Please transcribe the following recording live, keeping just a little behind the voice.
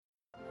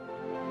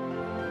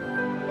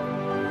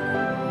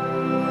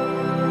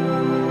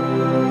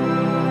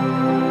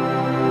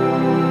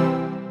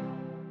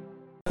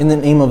the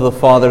name of the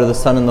Father, the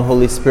Son, and the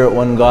Holy Spirit,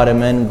 one God,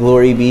 amen.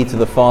 Glory be to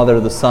the Father,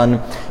 the Son,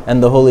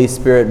 and the Holy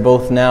Spirit,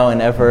 both now and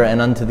ever,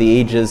 and unto the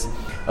ages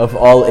of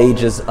all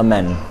ages,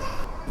 amen.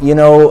 You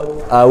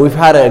know, we've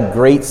had a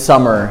great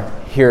summer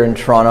here in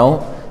Toronto.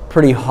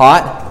 Pretty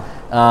hot,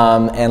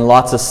 and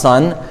lots of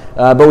sun.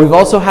 But we've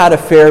also had a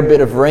fair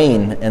bit of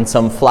rain and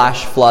some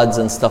flash floods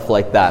and stuff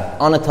like that.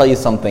 I want to tell you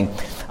something.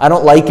 I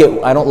don't like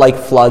it. I don't like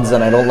floods,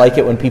 and I don't like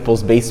it when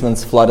people's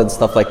basements flood and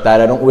stuff like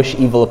that. I don't wish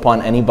evil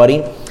upon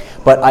anybody.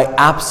 But I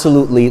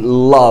absolutely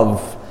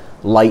love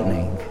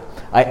lightning.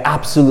 I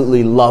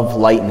absolutely love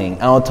lightning.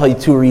 And I'll tell you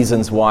two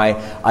reasons why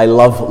I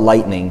love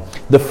lightning.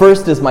 The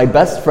first is my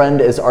best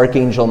friend is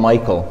Archangel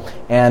Michael.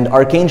 And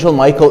Archangel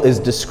Michael is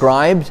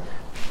described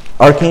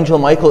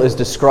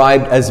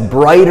as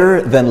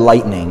brighter than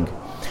lightning.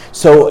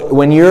 So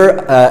when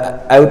you're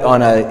out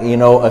on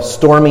a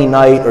stormy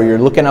night, or you're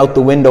looking out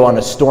the window on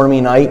a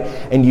stormy night,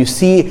 and you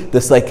see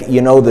this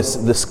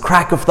this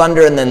crack of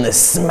thunder and then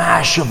this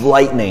smash of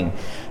lightning,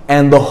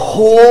 and the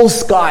whole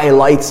sky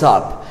lights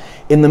up.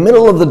 In the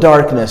middle of the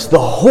darkness, the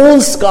whole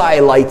sky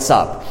lights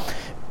up.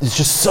 It's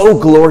just so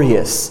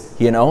glorious,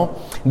 you know.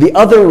 The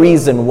other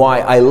reason why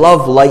I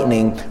love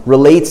lightning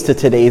relates to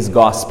today's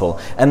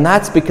gospel, and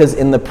that's because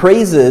in the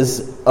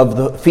praises of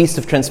the Feast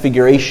of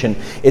Transfiguration,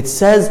 it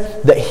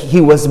says that he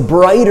was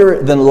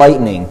brighter than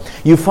lightning.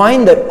 You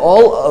find that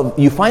all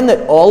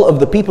of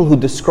the people who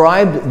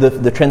described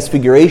the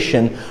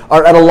Transfiguration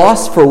are at a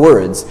loss for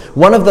words.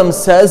 One of them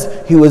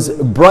says he was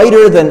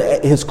brighter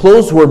than his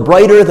clothes were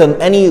brighter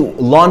than any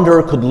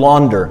launderer could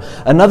launder.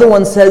 Another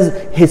one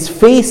says his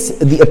face,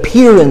 the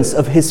appearance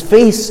of his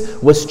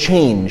face was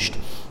changed.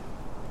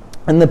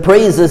 In the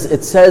praises,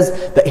 it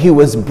says that he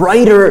was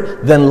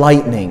brighter than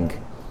lightning.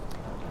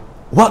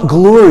 What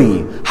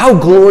glory! How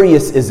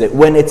glorious is it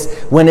when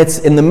it's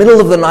in the middle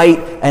of the night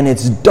and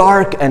it's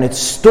dark and it's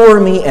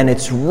stormy and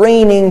it's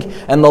raining,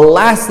 and the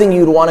last thing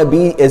you'd want to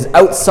be is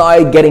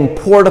outside getting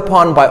poured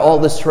upon by all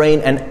this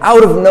rain, and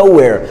out of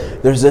nowhere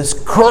there's this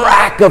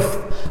crack of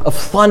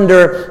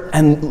thunder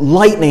and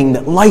lightning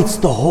that lights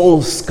the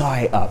whole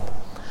sky up.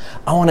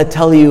 I want to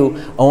tell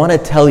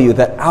you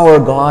that our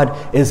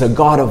God is a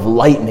God of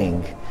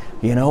lightning.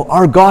 You know,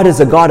 our God is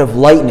a God of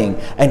lightning,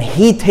 and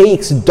He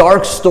takes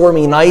dark,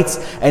 stormy nights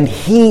and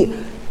He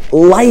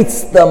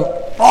lights them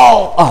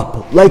all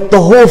up, like the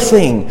whole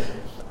thing,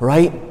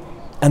 right?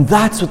 And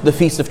that's what the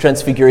Feast of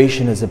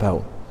Transfiguration is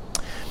about.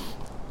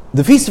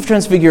 The Feast of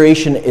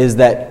Transfiguration is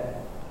that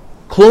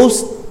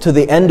close to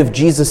the end of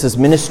Jesus'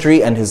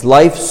 ministry and His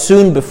life,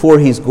 soon before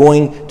He's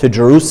going to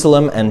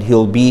Jerusalem and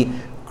He'll be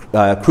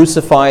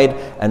crucified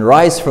and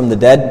rise from the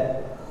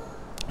dead,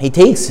 He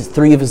takes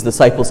 3 of His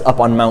disciples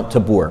up on Mount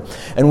Tabor.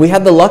 And we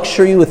had the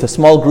luxury with a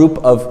small group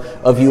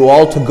of you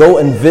all to go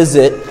and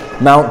visit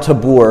Mount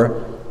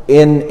Tabor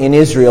in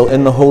Israel,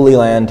 in the Holy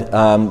Land,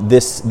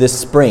 this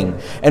spring.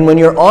 And when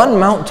you're on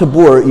Mount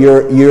Tabor,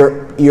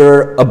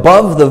 you're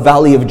above the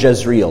valley of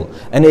Jezreel.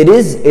 And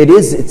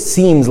it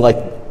seems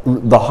like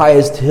the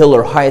highest hill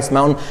or highest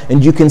mountain,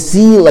 and you can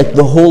see like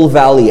the whole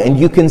valley, and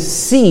you can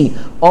see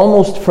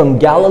almost from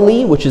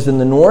Galilee, which is in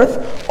the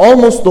north,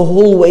 almost the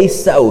whole way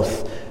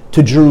south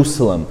to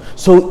Jerusalem.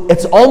 So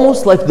it's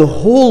almost like the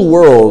whole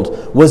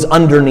world was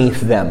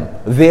underneath them,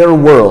 their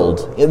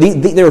world.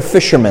 They were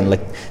fishermen.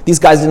 Like, these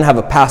guys didn't have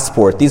a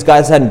passport. These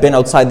guys hadn't been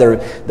outside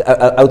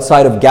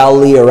of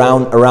Galilee,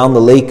 around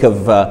the lake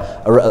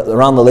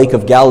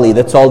of Galilee.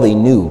 That's all they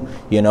knew,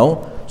 you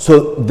know.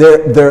 So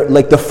they're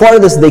like, the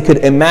farthest they could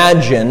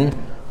imagine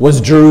was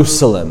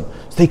Jerusalem.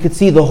 So they could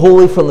see the whole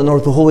way from the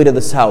north, the whole way to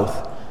the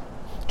south.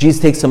 Jesus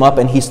takes them up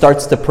and He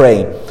starts to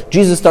pray.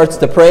 Jesus starts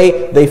to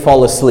pray, they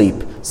fall asleep.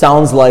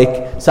 Sounds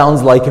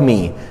like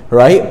me,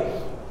 right?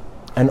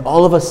 And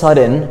all of a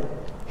sudden,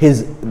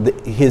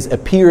 his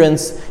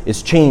appearance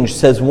is changed.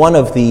 Says one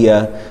of the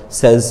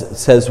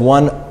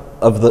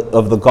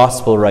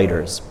gospel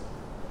writers.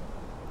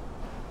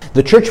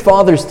 The church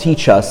fathers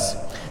teach us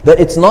that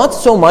it's not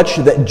so much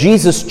that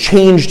Jesus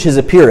changed His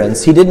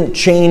appearance. He didn't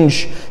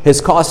change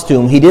His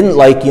costume. He didn't,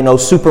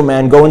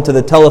 Superman, go into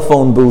the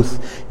telephone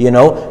booth, you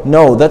know.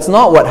 No, that's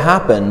not what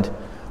happened.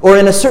 Or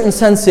in a certain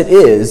sense it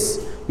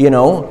is, you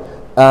know.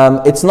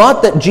 It's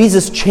not that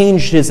Jesus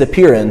changed His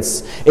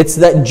appearance. It's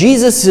that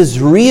Jesus'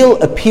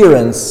 real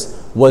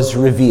appearance was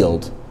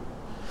revealed.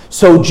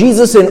 So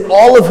Jesus in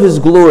all of His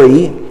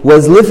glory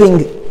was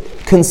living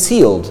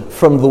concealed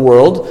from the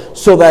world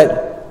so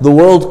that the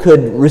world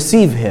could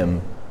receive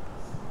Him.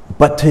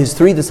 But to His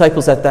 3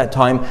 disciples at that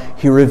time,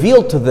 He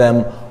revealed to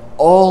them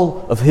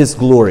all of His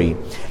glory.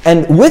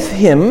 And with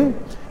him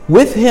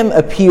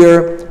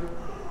appear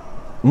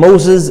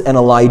Moses and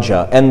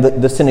Elijah. And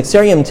the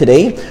Synaxarium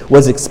today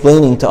was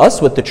explaining to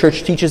us what the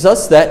church teaches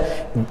us,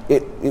 that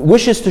it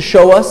wishes to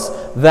show us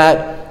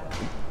that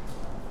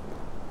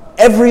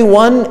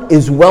everyone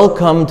is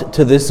welcomed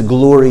to this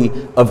glory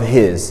of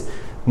His.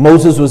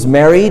 Moses was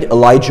married,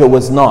 Elijah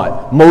was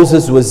not.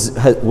 Moses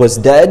was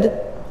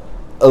dead,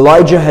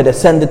 Elijah had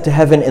ascended to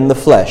heaven in the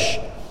flesh.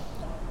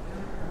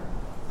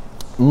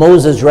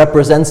 Moses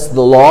represents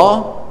the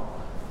law,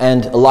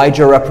 and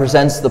Elijah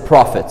represents the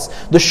prophets.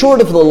 The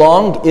short of the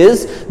long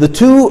is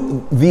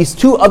these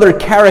two other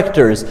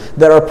characters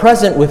that are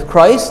present with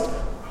Christ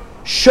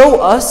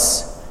show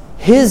us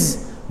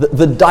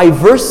the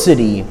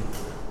diversity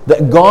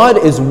that God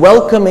is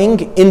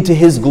welcoming into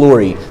His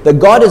glory. That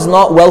God is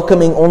not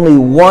welcoming only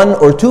one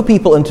or two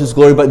people into His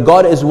glory, but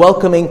God is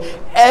welcoming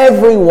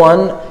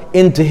everyone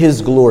into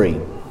His glory.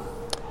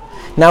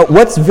 Now,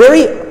 what's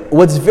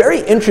very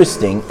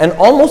interesting and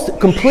almost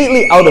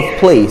completely out of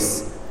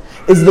place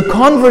is the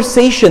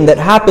conversation that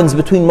happens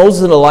between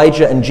Moses and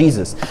Elijah and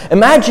Jesus.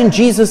 Imagine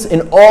Jesus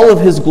in all of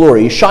His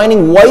glory,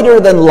 shining whiter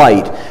than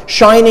light,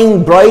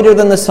 shining brighter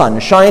than the sun,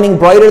 shining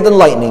brighter than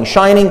lightning,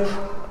 shining,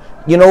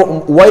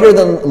 whiter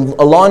than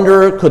a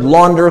launderer could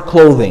launder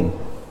clothing.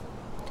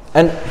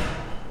 And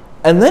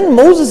then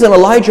Moses and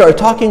Elijah are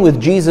talking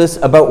with Jesus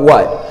about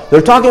what?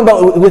 They're talking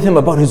with Him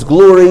about His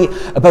glory,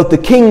 about the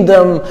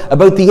kingdom,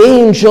 about the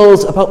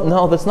angels,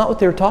 no, that's not what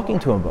they were talking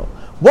to Him about.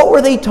 What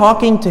were they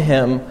talking to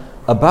Him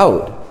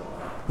about?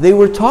 They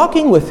were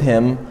talking with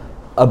Him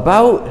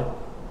about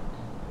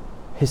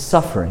His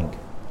suffering.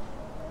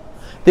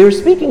 They were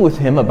speaking with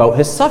Him about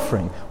His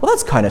suffering. Well,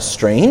 that's kind of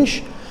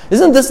strange.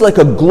 Isn't this like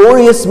a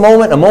glorious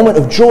moment, a moment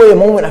of joy, a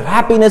moment of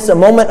happiness, a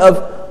moment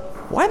of...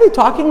 Why are they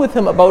talking with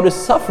Him about His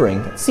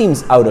suffering? That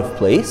seems out of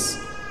place.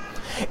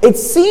 It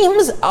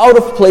seems out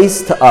of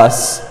place to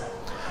us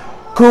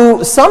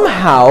who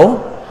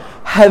somehow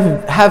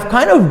have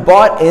kind of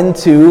bought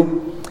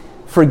into,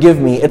 forgive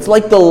me, it's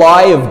like the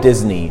lie of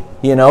Disney,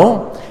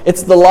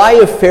 It's the lie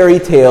of fairy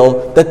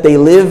tale that they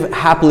live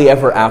happily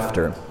ever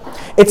after.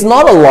 It's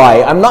not a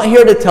lie. I'm not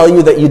here to tell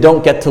you that you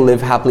don't get to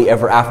live happily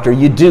ever after.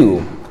 You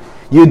do.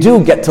 You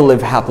do get to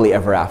live happily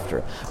ever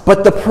after.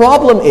 But the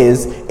problem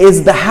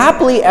is the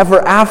happily ever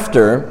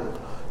after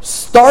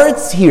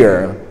starts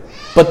here,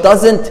 but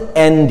doesn't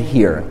end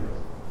here.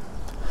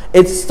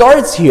 It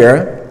starts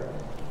here,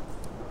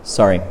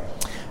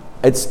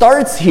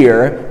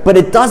 but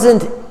it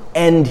doesn't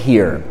end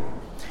here.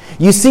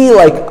 You see,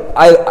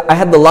 I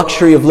had the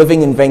luxury of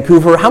living in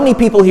Vancouver. How many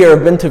people here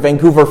have been to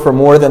Vancouver for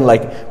more than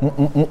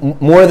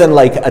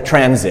a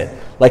transit?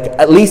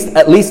 At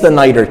least a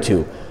night or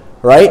two.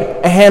 Right?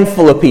 A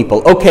handful of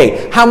people.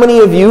 Okay, how many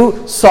of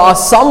you saw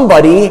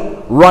somebody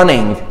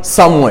running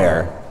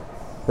somewhere?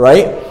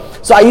 Right?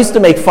 So I used to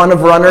make fun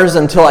of runners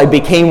until I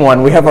became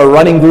one. We have our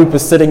running group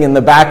is sitting in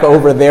the back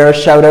over there.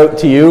 Shout out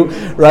to you,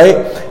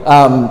 right?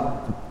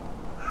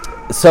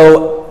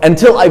 So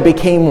until I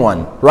became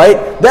one,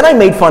 right? Then I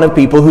made fun of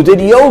people who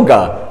did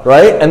yoga,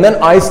 right? And then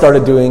I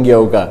started doing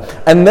yoga.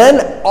 And then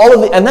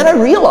then I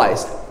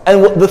realized,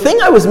 and the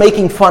thing I was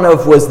making fun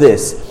of was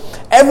this.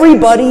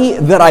 Everybody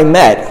that I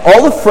met,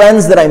 all the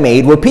friends that I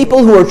made, were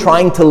people who are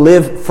trying to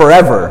live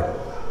forever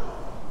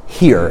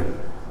here.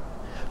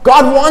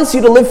 God wants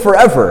you to live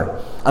forever.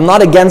 I'm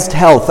not against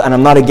health, and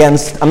I'm not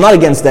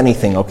against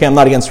anything, okay? I'm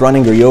not against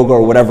running or yoga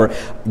or whatever.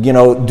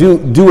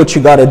 Do what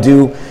you got to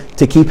do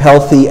to keep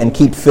healthy and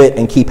keep fit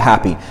and keep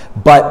happy.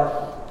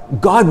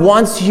 But God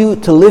wants you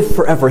to live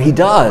forever. He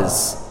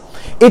does.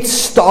 It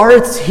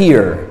starts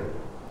here.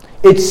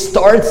 It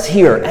starts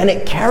here, and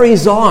it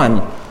carries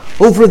on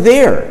over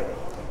there.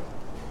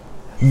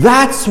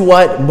 That's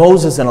what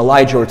Moses and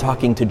Elijah were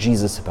talking to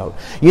Jesus about.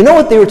 You know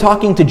what they were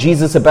talking to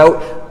Jesus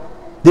about?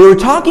 They were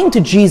talking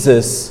to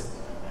Jesus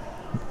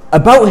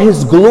about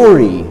His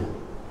glory.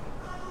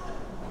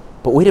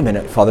 But wait a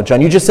minute, Father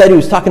John, you just said He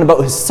was talking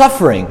about His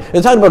suffering. Are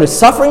you talking about His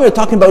suffering or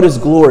talking about His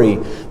glory?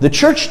 The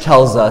church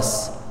tells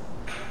us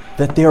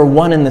that they are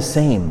one and the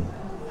same.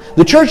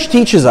 The church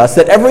teaches us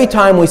that every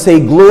time we say,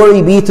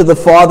 glory be to the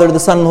Father, the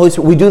Son, and the Holy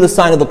Spirit, we do the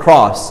sign of the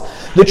cross.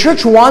 The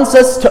church wants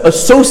us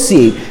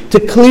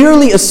to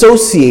clearly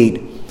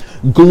associate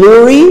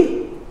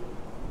glory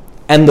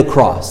and the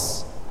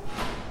cross.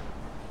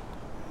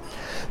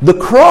 The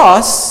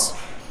cross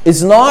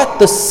is not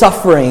the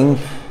suffering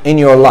in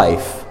your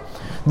life.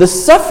 The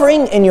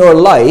suffering in your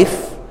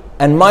life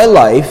and my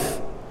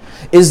life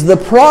is the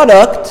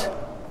product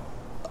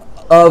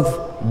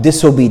of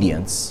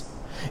disobedience.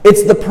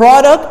 It's the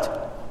product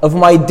of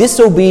my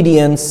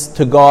disobedience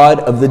to God,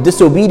 of the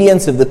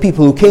disobedience of the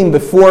people who came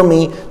before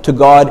me to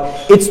God.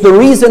 It's the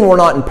reason we're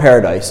not in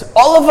paradise.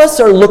 All of us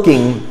are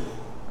looking,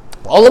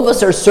 all of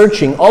us are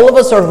searching, all of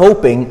us are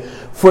hoping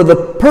for the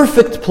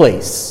perfect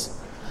place,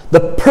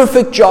 the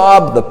perfect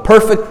job, the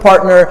perfect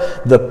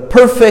partner, the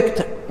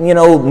perfect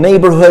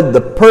neighborhood,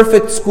 the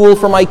perfect school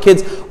for my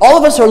kids. All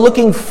of us are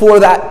looking for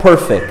that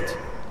perfect.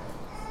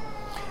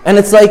 And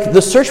it's like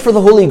the search for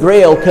the Holy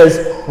Grail, because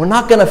we're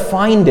not going to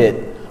find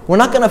it. We're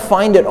not going to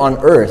find it on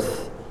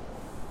earth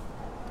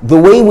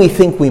the way we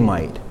think we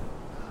might.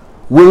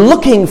 We're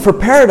looking for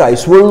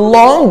paradise. We're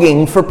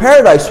longing for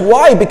paradise.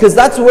 Why? Because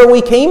that's where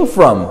we came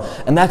from.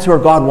 And that's where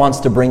God wants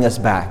to bring us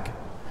back.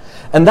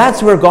 And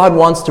that's where God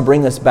wants to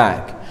bring us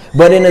back.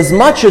 But in as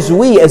much as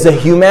we as a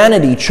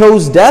humanity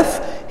chose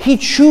death, He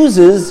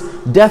chooses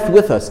death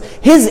with us.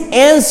 His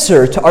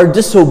answer to our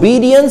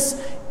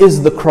disobedience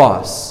is the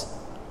cross.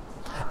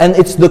 And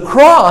it's the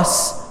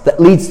cross that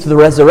leads to the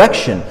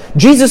resurrection.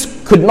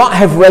 Jesus could not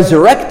have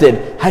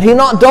resurrected had he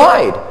not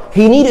died.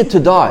 He needed to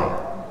die.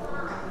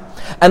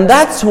 And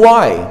that's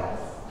why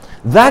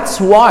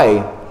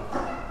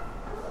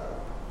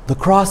the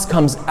cross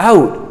comes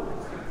out,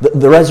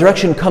 the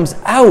resurrection comes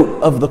out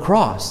of the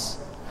cross.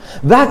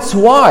 That's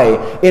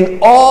why in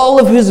all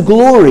of his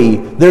glory,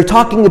 they're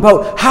talking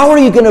about, how are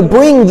you going to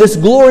bring this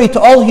glory to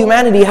all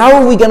humanity? How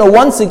are we going to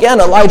once again,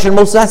 Elijah and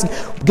Moses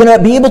asking, going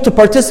to be able to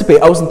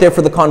participate? I wasn't there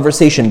for the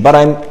conversation, but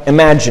I'm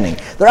imagining.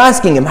 They're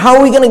asking him, how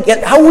are we going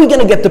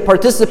to get to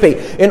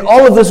participate in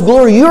all of this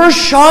glory? You're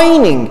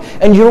shining,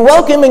 and you're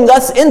welcoming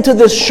us into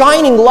this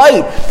shining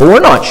light. But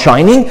we're not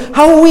shining.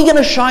 How are we going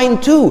to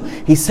shine too?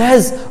 He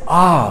says,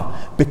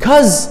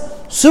 because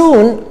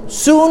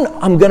soon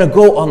I'm going to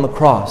go on the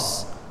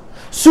cross.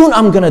 Soon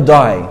I'm going to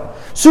die.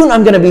 Soon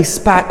I'm going to be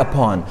spat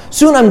upon.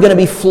 Soon I'm going to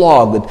be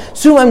flogged.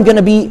 Soon I'm going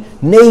to be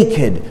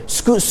naked.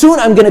 Soon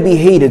I'm going to be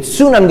hated.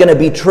 Soon I'm going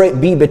to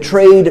be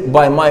betrayed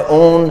by my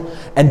own,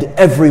 and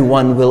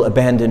everyone will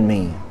abandon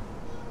me.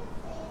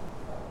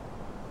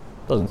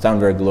 Doesn't sound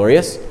very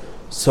glorious.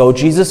 So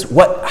Jesus,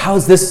 how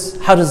does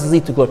this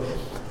lead to glory?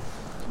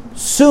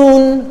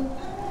 Soon,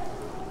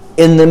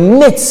 in the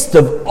midst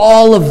of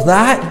all of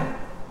that,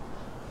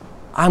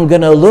 I'm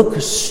going to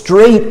look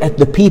straight at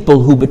the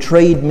people who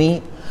betrayed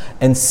me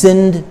and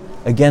sinned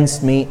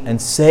against me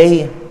and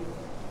say,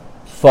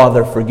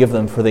 Father, forgive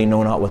them, for they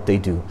know not what they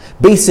do.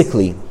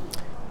 Basically,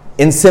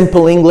 in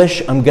simple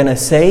English, I'm going to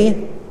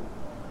say,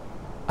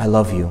 I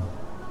love you.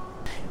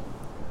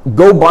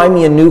 Go buy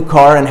me a new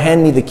car and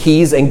hand me the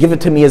keys and give it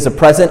to me as a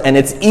present, and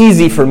it's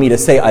easy for me to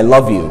say, I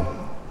love you.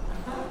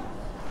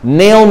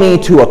 Nail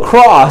me to a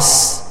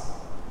cross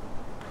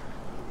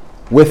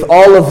with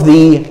all of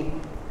the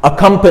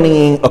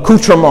accompanying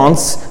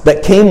accoutrements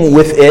that came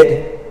with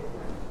it,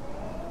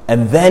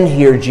 and then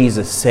hear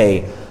Jesus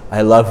say,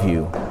 I love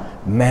you.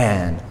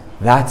 Man,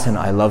 that's an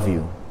I love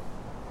you.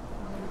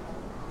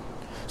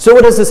 So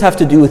what does this have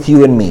to do with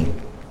you and me?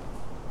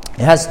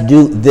 It has to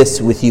do this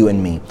with you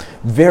and me.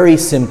 Very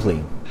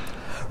simply.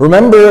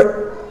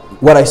 Remember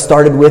what I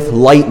started with,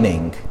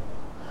 lightning.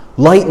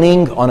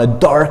 Lightning on a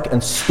dark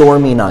and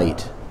stormy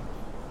night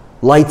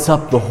lights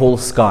up the whole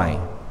sky.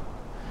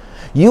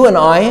 You and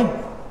I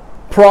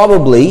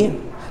probably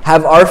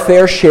have our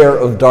fair share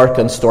of dark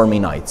and stormy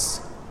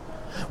nights.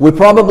 We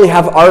probably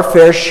have our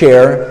fair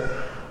share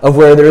of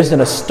where there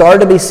isn't a star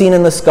to be seen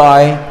in the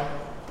sky,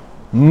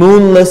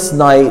 moonless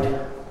night,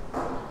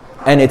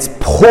 and it's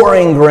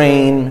pouring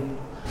rain,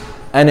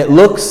 and it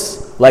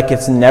looks like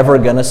it's never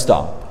going to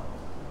stop.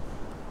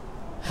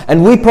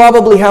 And we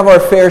probably have our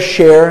fair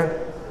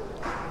share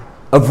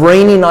of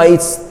rainy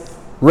nights,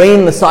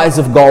 rain the size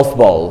of golf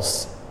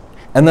balls,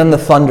 and then the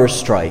thunder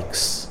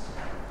strikes.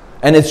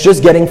 And it's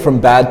just getting from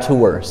bad to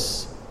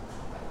worse.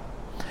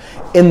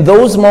 In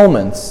those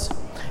moments,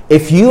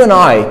 if you and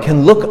I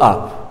can look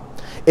up,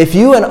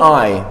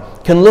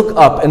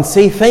 and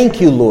say, thank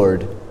you,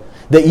 Lord,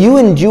 that you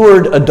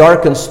endured a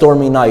dark and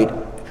stormy night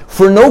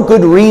for no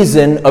good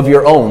reason of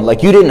your own.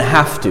 Like you didn't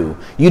have to.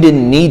 You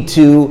didn't need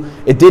to.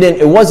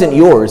 It wasn't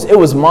yours. It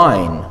was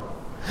mine.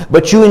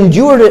 But you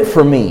endured it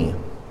for me.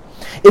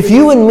 If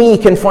you and me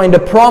can find a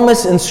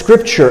promise in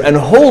Scripture and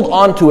hold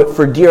on to it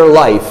for dear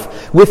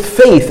life with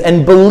faith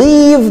and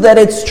believe that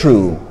it's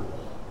true,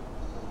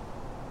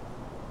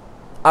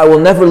 I will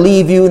never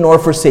leave you nor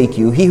forsake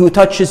you. He who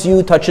touches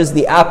you touches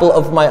the apple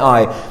of my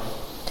eye.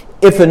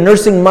 If a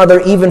nursing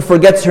mother even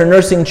forgets her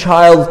nursing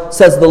child,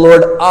 says the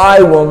Lord,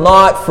 I will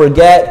not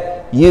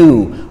forget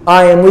you.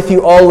 I am with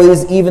you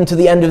always, even to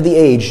the end of the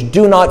age.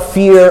 Do not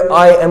fear,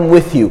 I am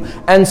with you.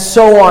 And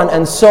so on,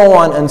 and so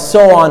on, and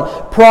so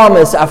on.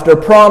 Promise after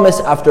promise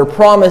after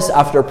promise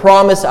after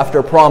promise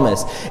after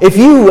promise. If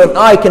you and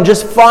I can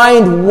just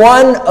find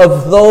one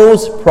of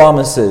those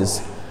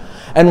promises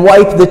and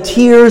wipe the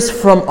tears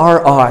from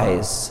our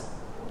eyes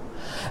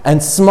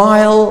and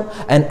smile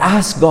and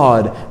ask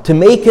God to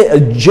make it a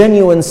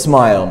genuine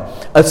smile.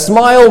 A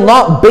smile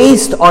not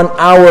based on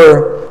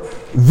our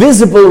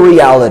visible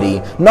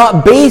reality,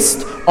 not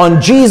based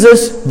on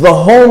Jesus, the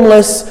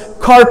homeless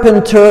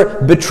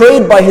carpenter,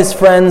 betrayed by his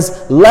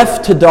friends,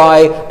 left to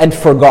die and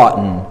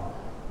forgotten.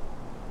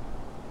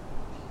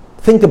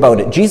 Think about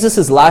it.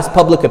 Jesus' last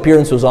public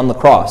appearance was on the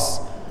cross.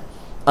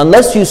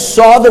 Unless you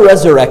saw the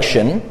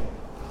resurrection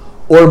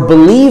or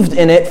believed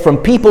in it from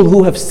people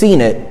who have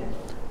seen it,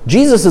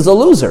 Jesus is a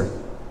loser.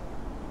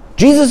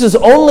 Jesus is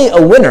only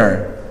a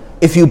winner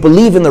if you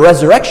believe in the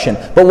resurrection.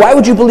 But why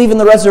would you believe in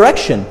the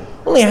resurrection?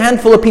 Only a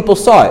handful of people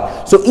saw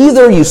it. So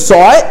either you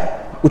saw it,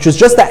 which was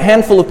just that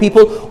handful of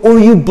people, or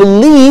you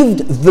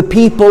believed the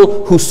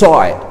people who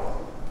saw it.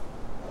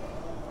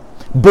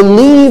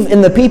 Believe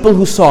in the people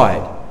who saw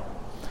it.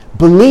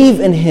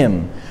 Believe in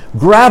Him.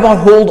 Grab a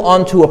hold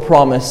onto a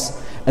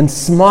promise and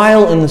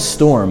smile in the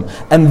storm.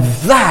 And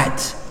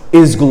that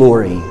is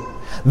glory.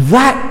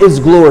 That is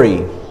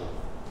glory.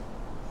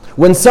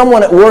 When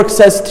someone at work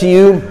says to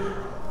you,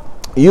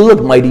 you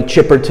look mighty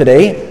chipper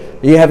today,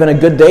 Are you having a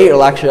good day?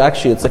 Or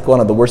actually, it's like one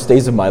of the worst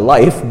days of my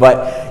life.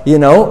 But,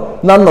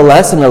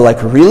 nonetheless, and they're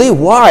like, really?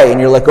 Why? And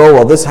you're like, oh,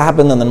 well, this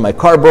happened, and then my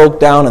car broke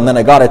down, and then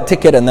I got a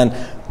ticket, and then,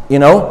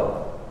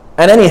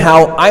 And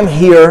anyhow, I'm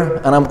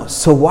here, and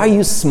so why are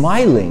you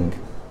smiling?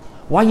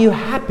 Why are you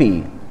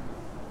happy?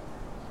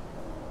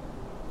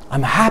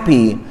 I'm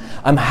happy,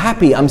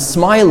 I'm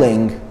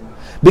smiling,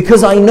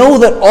 because I know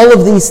that all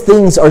of these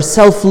things are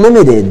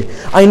self-limited.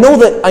 I know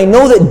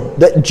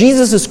that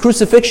Jesus'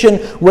 crucifixion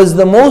was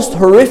the most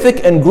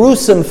horrific and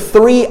gruesome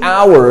 3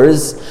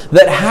 hours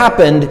that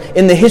happened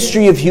in the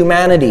history of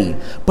humanity.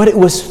 But it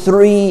was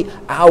 3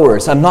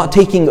 hours. I'm not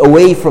taking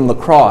away from the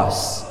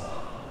cross.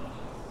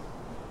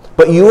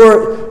 But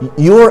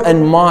your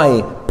and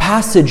my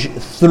passage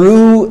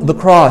through the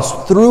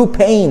cross, through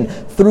pain,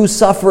 through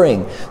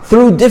suffering,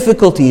 through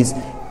difficulties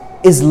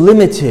is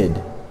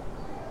limited.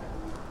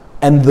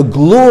 And the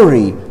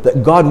glory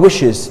that God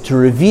wishes to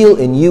reveal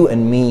in you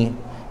and me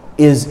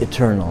is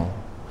eternal.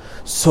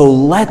 So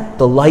let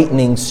the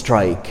lightning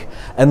strike,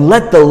 and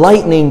let the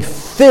lightning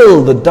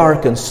fill the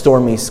dark and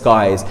stormy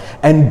skies,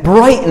 and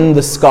brighten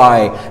the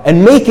sky,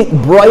 and make it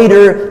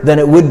brighter than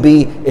it would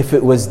be if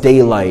it was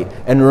daylight,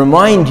 and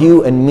remind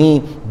you and me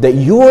that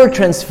your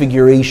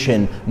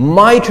transfiguration,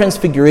 my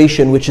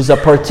transfiguration, which is a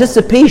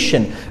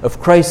participation of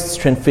Christ's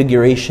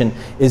transfiguration,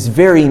 is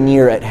very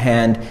near at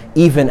hand,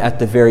 even at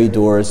the very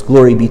doors.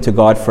 Glory be to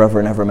God forever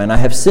and ever. Amen. I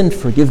have sinned.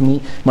 Forgive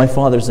me, my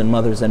fathers and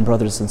mothers and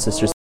brothers and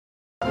sisters.